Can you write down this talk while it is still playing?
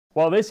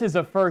Well, this is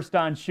a first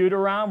on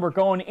Shootaround. We're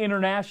going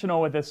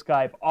international with this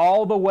Skype,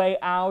 all the way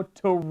out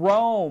to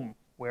Rome,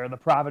 where the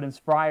Providence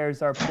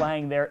Friars are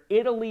playing their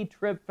Italy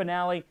trip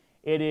finale.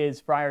 It is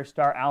Friars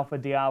star Alpha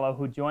Diallo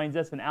who joins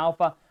us. And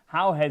Alpha,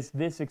 how has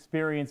this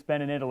experience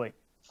been in Italy?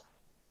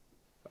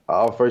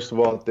 First of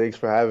all, thanks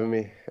for having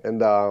me.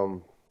 And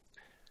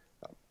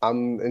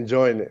I'm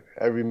enjoying it,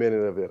 every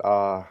minute of it.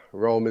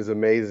 Rome is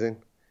amazing.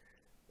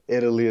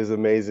 Italy is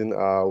amazing.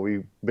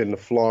 We've been to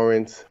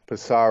Florence,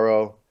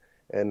 Pesaro,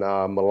 and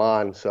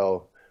Milan.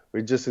 So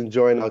we're just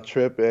enjoying our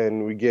trip,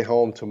 and we get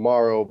home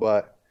tomorrow.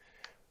 But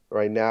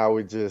right now,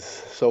 we're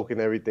just soaking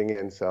everything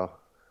in. So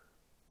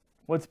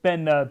What's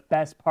been the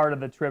best part of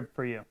the trip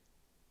for you?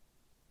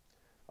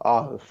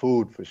 the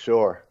food for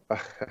sure.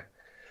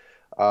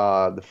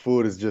 The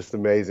food is just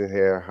amazing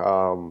here.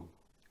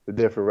 The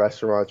different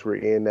restaurants we're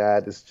in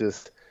at,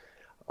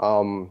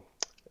 um,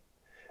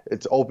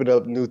 it's opened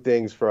up new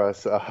things for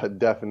us,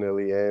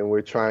 definitely. And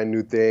we're trying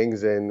new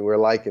things, and we're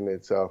liking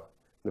it. So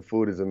the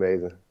food is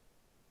amazing.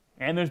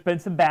 And there's been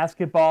some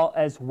basketball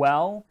as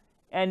well.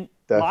 And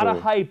a lot of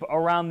Definitely. hype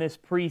around this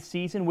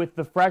preseason with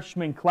the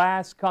freshman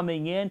class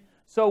coming in.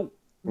 So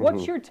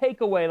what's your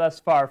takeaway thus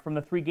far from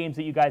the 3 games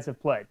that you guys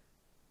have played?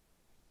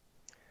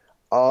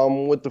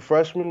 With the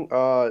freshmen,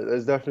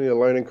 there's definitely a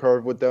learning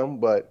curve with them,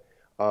 but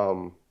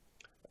um,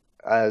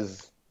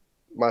 as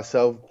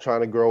myself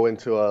trying to grow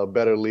into a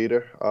better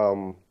leader,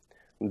 I'm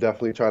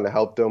definitely trying to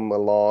help them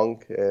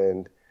along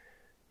and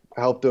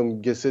help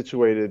them get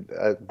situated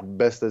as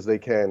best as they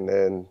can.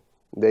 And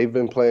they've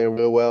been playing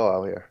real well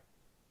out here.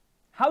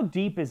 How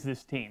deep is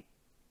this team?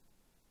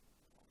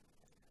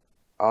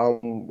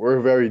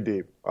 We're very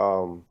deep.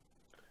 I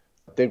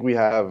think we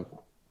have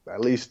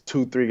at least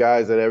 2, 3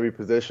 guys at every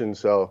position,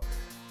 so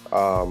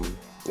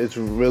it's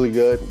really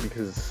good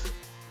because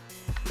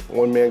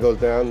one man goes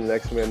down, the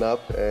next man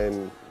up,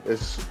 and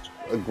it's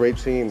a great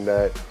team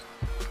that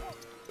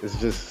is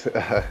just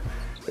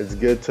it's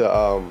good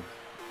to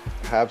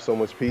have so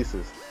much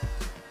pieces.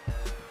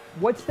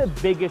 What's the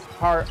biggest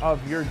part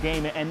of your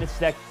game? And this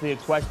is actually a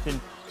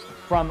question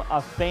from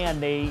a fan.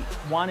 They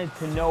wanted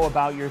to know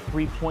about your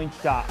three-point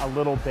shot a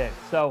little bit.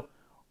 So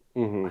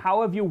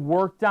how have you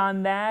worked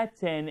on that,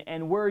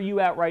 and where are you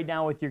at right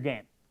now with your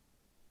game?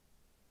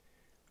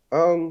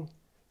 Um,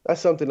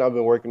 that's something I've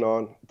been working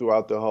on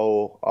throughout the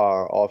whole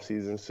off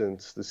season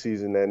since the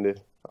season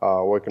ended.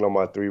 Working on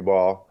my 3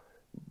 ball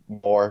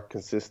more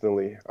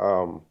consistently.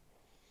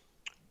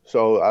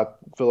 So I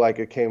feel like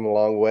it came a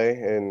long way,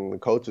 and the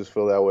coaches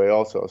feel that way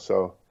also.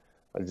 So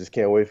I just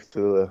can't wait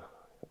till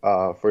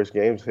the first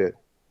games hit.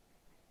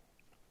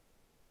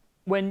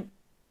 When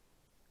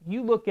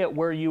you look at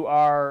where you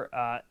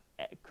are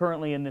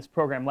currently in this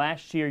program,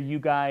 last year you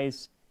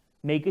guys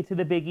make it to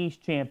the Big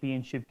East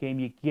Championship game.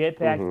 You get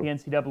back to the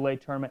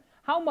NCAA tournament.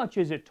 How much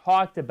is it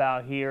talked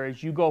about here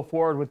as you go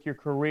forward with your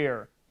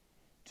career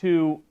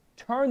to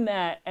turn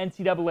that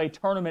NCAA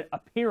tournament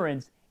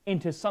appearance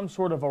into some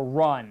sort of a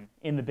run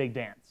in the Big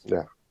Dance?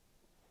 Yeah,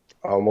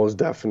 most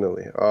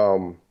definitely.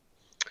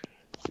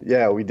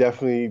 Yeah, we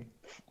definitely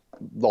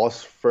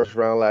lost first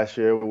round last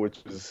year, which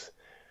was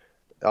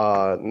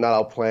not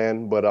our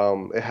plan, but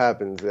it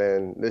happens.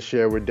 And this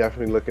year we're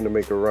definitely looking to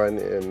make a run,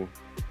 and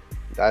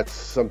that's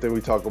something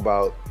we talk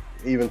about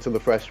even to the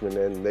freshmen,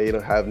 and they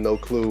don't have no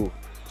clue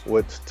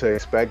what to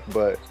expect,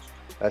 but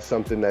that's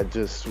something that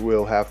just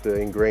will have to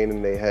ingrain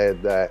in their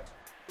head that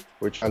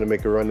we're trying to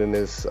make a run in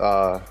this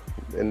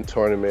in the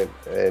tournament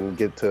and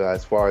get to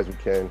as far as we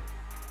can.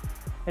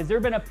 Has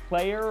there been a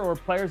player or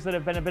players that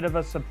have been a bit of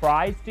a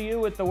surprise to you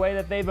with the way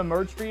that they've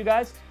emerged for you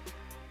guys?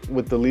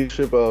 With the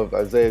leadership of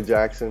Isaiah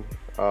Jackson,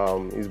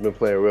 he's been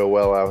playing real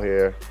well out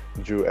here.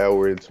 Drew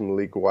Edwards,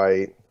 Malik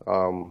White,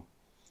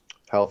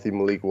 healthy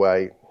Malik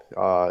White,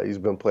 he's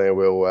been playing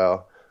real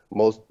well.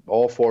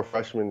 All 4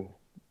 freshmen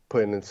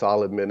putting in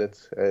solid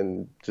minutes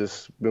and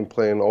just been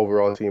playing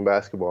overall team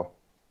basketball.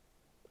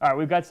 All right,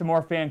 we've got some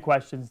more fan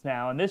questions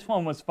now, and this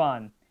one was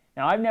fun.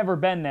 Now, I've never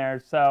been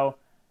there,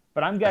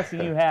 but I'm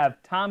guessing you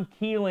have. Tom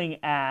Keeling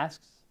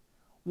asks,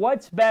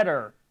 what's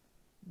better,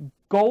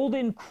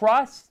 golden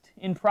crust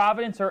in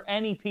Providence or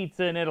any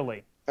pizza in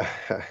Italy?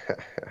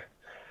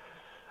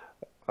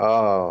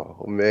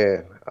 Oh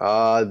man,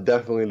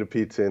 definitely the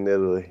pizza in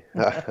Italy,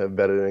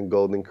 better than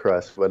Golden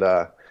Crust.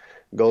 But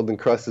Golden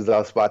Crust is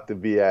our spot to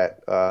be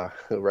at,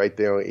 right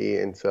there on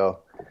Eaton. So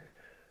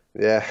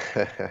yeah,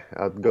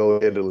 I'll go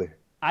with Italy.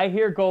 I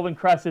hear Golden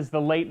Crust is the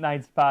late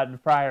night spot in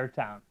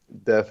Friartown.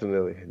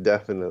 Definitely,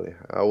 definitely.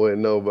 I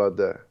wouldn't know about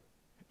that.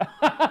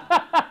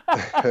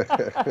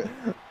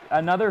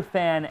 Another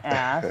fan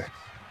asks,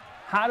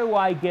 how do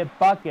I get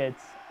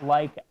buckets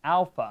like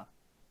Alpha?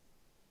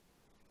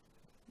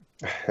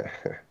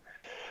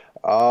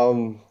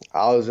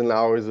 Hours and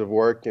hours of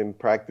work and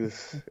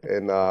practice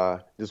and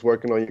just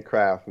working on your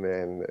craft,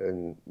 man,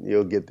 and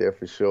you'll get there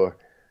for sure.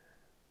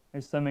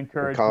 There's some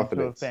encouragement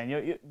Confidence. to a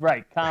fan.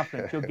 Right,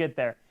 confidence. You'll get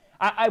there.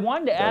 I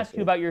wanted to ask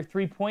you about your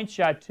three-point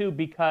shot, too,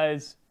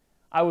 because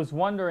I was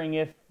wondering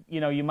if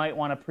you might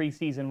want a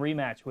preseason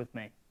rematch with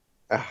me.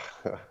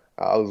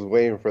 I was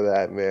waiting for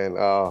that, man.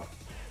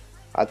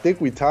 I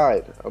think we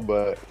tied,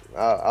 but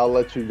I'll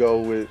let you go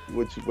with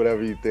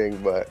whatever you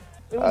think. But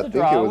It was I a think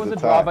draw. it It was was a a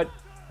draw, tie. but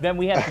then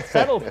we had to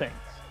settle things.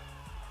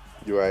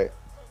 You're right.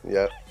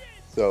 Yep.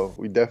 So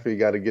we definitely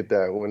got to get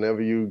that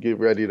whenever you get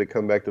ready to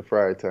come back to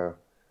Friartown.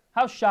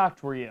 How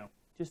shocked were you?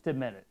 Just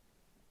admit it.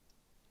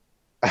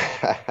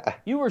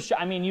 You were.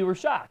 I mean, you were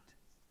shocked.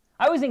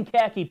 I was in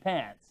khaki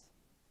pants.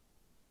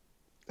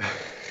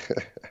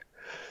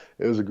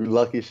 It was a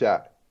lucky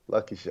shot.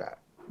 Lucky shot.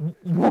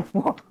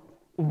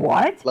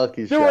 What?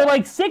 Lucky There shot. were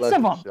like 6 Lucky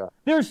of them. shot.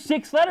 There's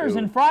 6 letters It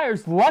in was-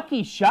 Friars.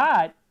 Lucky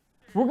shot.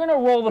 We're gonna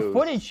roll the It was-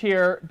 footage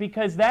here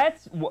because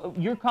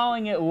you're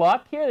calling it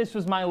luck here. This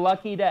was my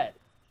lucky day.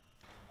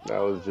 That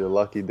was your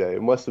lucky day.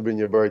 It must have been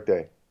your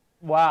birthday.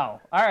 Wow.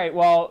 All right.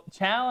 Well,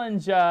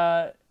 challenge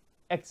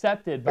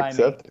accepted by me.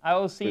 Accepted. I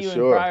will see For you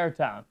sure. in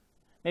Friartown.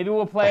 Maybe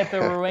we'll play at the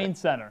Ruane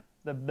Center,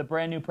 the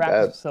brand new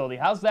practice That- facility.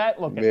 How's that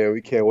looking? Man,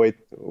 we can't wait.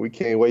 We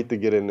can't wait to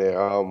get in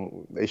there.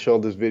 They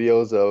showed us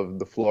videos of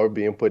the floor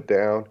being put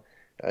down,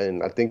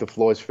 and I think the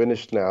floor is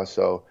finished now.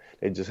 So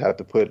they just have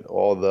to put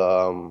all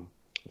the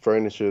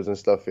furnitures and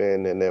stuff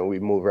in, and then we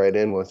move right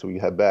in once we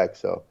head back.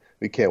 So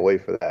we can't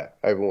wait for that.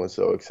 Everyone's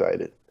so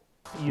excited.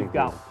 You've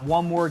got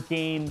one more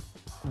game.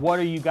 What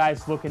are you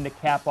guys looking to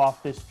cap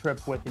off this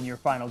trip with in your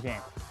final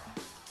game?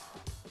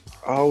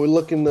 We're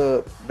looking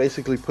to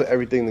basically put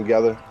everything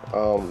together.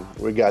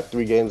 We got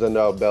 3 games under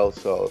our belt,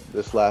 so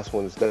this last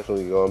one is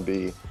definitely going to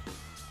be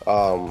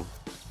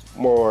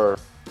more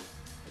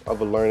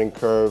of a learning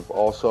curve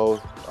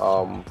also.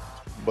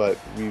 But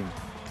we've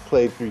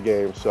played 3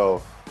 games,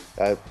 so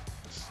that's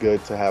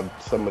good to have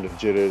some of the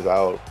jitters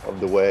out of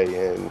the way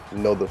and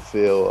know the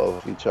feel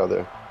of each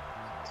other.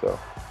 So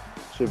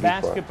should be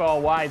fun.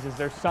 Basketball-wise, is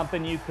there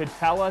something you could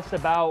tell us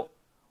about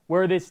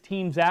where this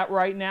team's at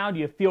right now? Do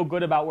you feel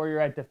good about where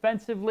you're at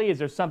defensively? Is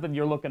there something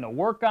you're looking to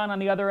work on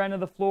the other end of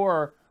the floor,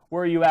 or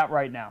where are you at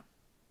right now?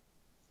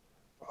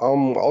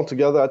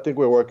 Altogether, I think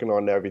we're working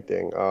on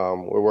everything.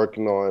 We're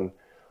working on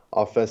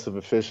offensive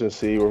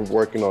efficiency. We're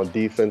working on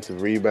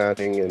defensive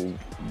rebounding and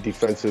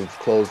defensive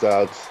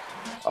closeouts.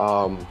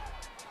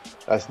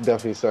 That's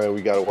definitely something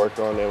we got to work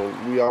on,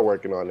 and we are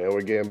working on it.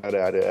 We're getting better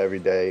at it every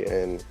day,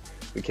 and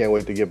we can't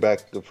wait to get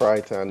back to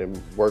Friartown and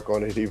work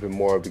on it even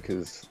more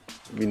because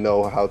we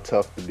know how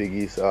tough the Big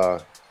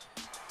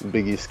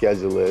East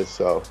schedule is.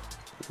 So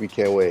we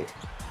can't wait.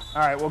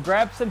 All right, well,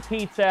 grab some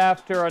pizza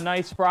after a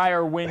nice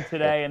Friar win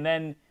today, and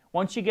then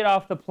once you get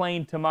off the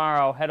plane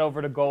tomorrow, head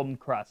over to Golden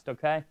Crust,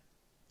 okay?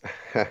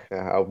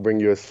 I'll bring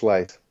you a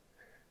slice.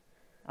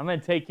 I'm going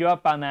to take you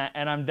up on that,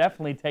 and I'm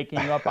definitely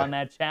taking you up on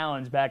that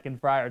challenge back in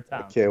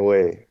Friartown. Can't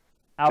wait.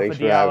 Alpha Thanks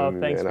for Diallo, having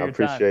me, thanks man. for I your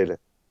time. appreciate it.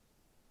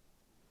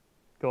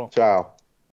 Cool. Ciao.